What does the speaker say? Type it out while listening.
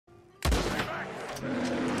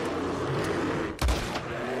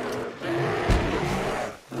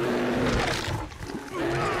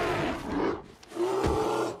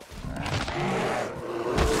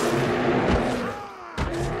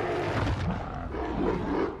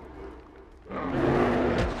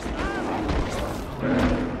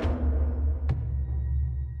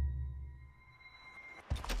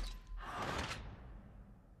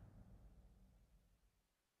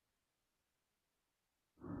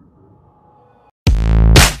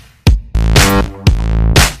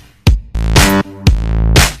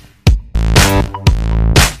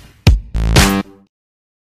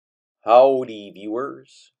Howdy,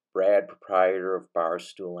 viewers. Brad, proprietor of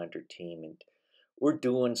Barstool Entertainment. We're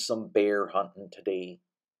doing some bear hunting today,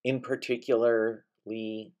 in particularly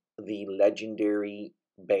the legendary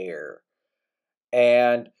bear.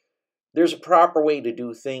 And there's a proper way to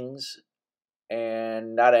do things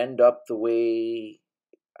and not end up the way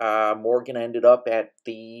Morgan ended up at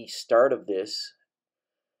the start of this.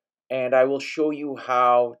 And I will show you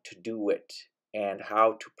how to do it and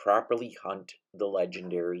how to properly hunt the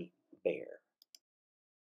legendary bear.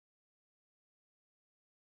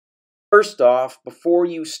 First off, before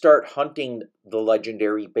you start hunting the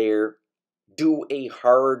legendary bear, do a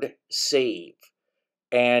hard save.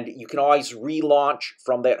 And you can always relaunch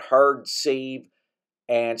from that hard save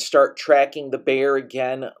and start tracking the bear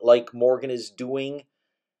again like Morgan is doing.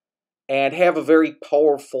 And have a very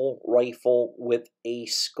powerful rifle with a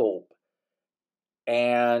scope.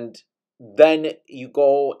 And then you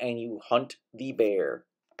go and you hunt the bear.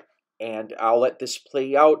 And I'll let this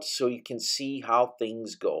play out so you can see how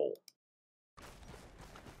things go.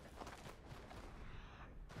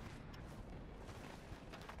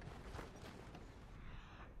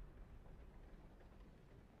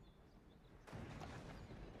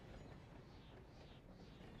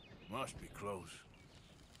 Must be close.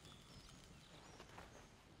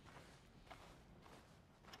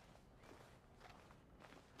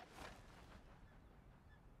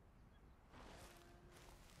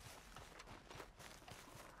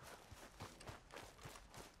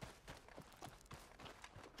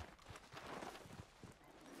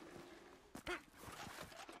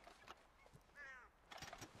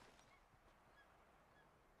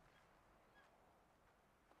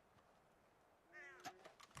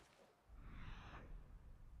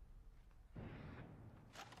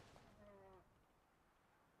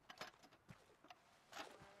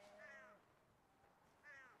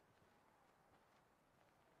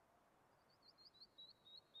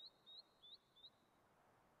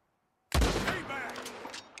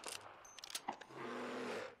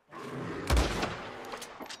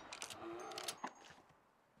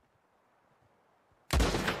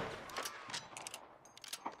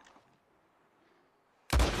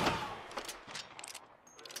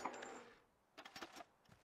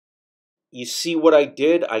 You see what I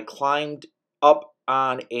did? I climbed up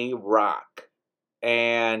on a rock.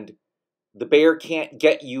 And the bear can't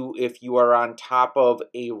get you if you are on top of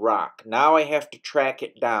a rock. Now I have to track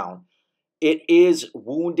it down. It is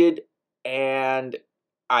wounded, and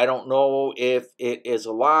I don't know if it is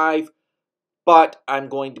alive, but I'm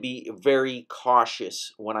going to be very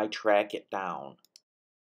cautious when I track it down.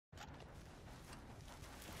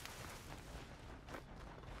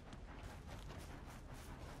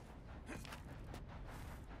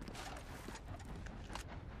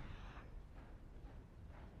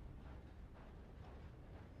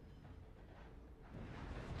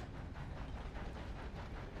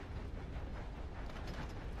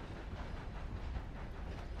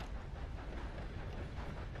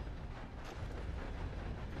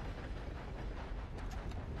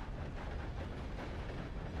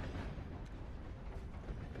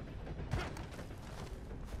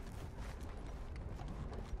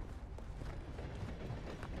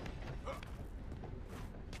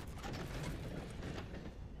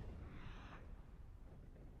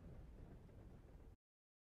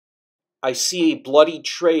 I see a bloody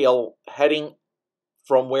trail heading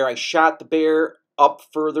from where I shot the bear up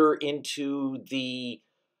further into the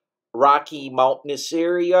rocky mountainous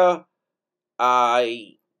area.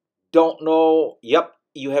 I don't know. Yep,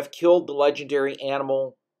 you have killed the legendary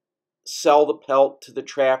animal. Sell the pelt to the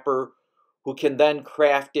trapper, who can then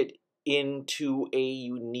craft it into a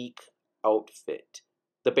unique outfit.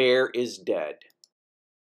 The bear is dead.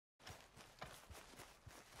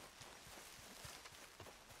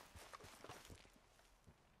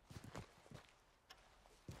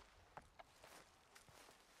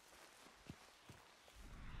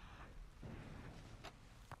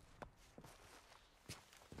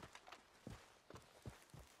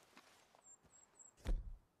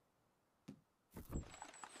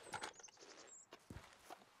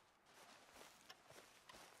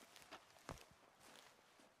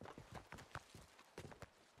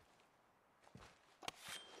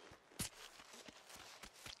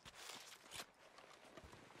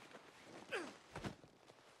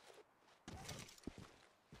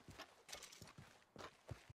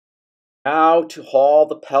 Now to haul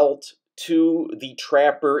the pelt to the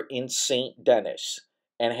trapper in St. Denis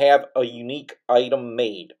and have a unique item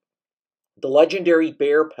made. The legendary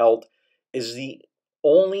bear pelt is the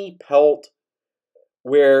only pelt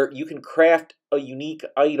where you can craft a unique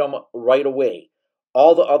item right away.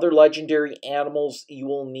 all the other legendary animals you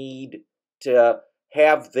will need to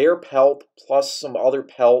have their pelt plus some other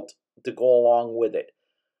pelt to go along with it.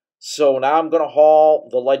 So now I'm going to haul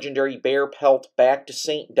the legendary bear pelt back to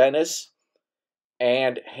St. Denis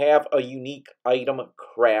and have a unique item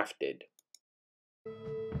crafted.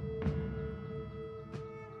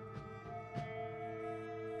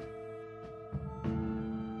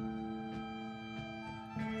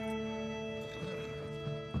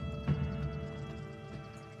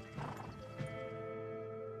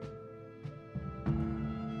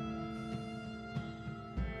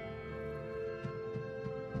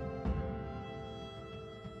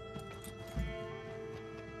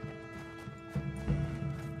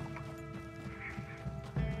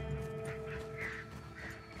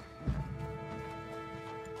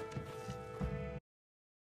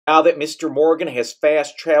 Now that Mr. Morgan has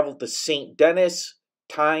fast traveled to St. Denis,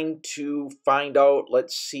 time to find out,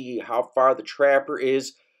 let's see how far the trapper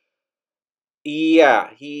is. Yeah,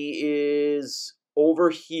 he is over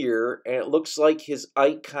here, and it looks like his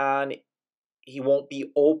icon, he won't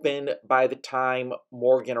be open by the time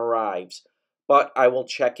Morgan arrives, but I will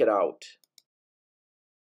check it out.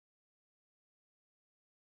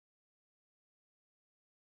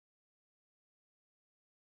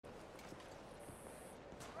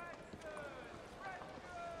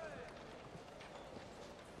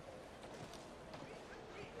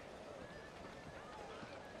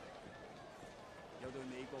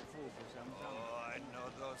 Oh, I know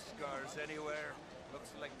those scars anywhere.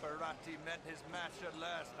 Looks like Bharati met his match at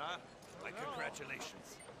last, huh? My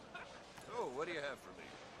congratulations. So, what do you have for me?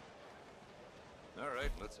 All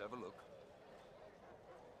right, let's have a look.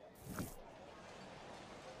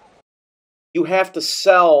 You have to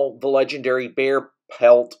sell the legendary bear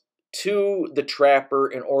pelt to the trapper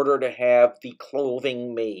in order to have the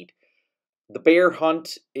clothing made. The bear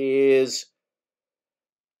hunt is,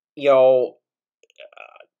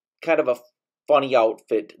 kind of a funny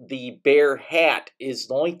outfit. The bear hat is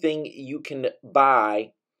the only thing you can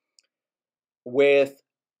buy with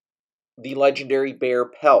the legendary bear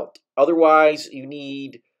pelt. Otherwise, you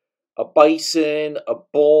need a bison, a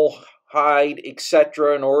bull hide,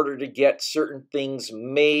 etc. in order to get certain things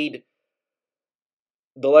made.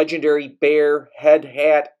 The legendary bear head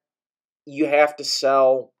hat you have to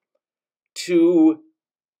sell to,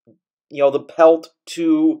 the pelt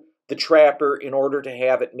to the trapper in order to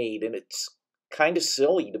have it made. And it's kind of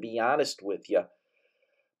silly, to be honest with you.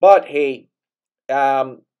 But hey,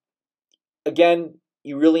 again,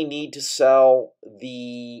 you really need to sell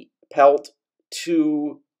the pelt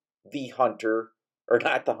to the hunter, or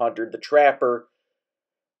not the hunter, the trapper.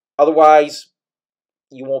 Otherwise,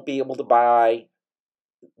 you won't be able to buy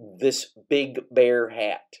this big bear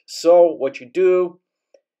hat. So what you do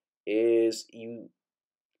is you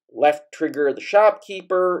left trigger the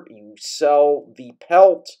shopkeeper, you sell the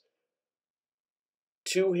pelt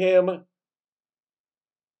to him,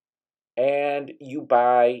 and you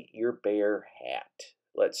buy your bear hat.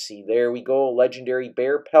 Let's see, there we go, legendary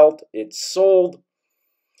bear pelt. It's sold.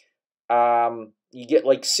 You get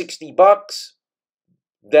like 60 bucks.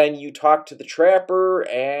 Then you talk to the trapper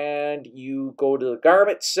and you go to the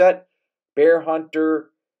garment set, bear hunter,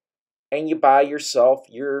 and you buy yourself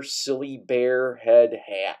your silly bear head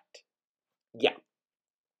hat. Yeah.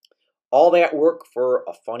 All that work for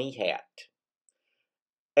a funny hat.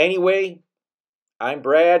 Anyway, I'm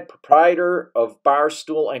Brad, proprietor of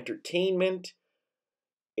Barstool Entertainment.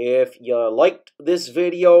 If you liked this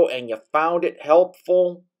video and you found it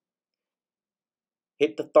helpful,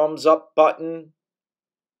 hit the thumbs up button,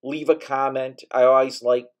 leave a comment. I always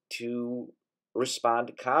like to respond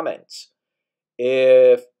to comments.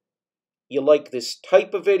 If you like this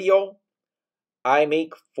type of video, I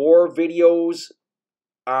make 4 videos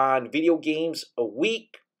on video games a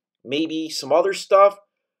week, maybe some other stuff,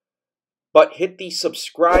 but hit the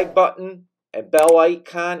subscribe button and bell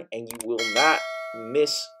icon and you will not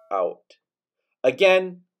miss out.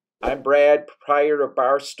 Again, I'm Brad, proprietor of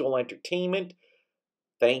Barstool Entertainment.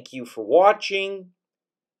 Thank you for watching.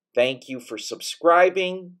 Thank you for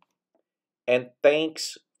subscribing. And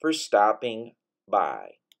thanks for stopping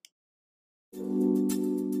by.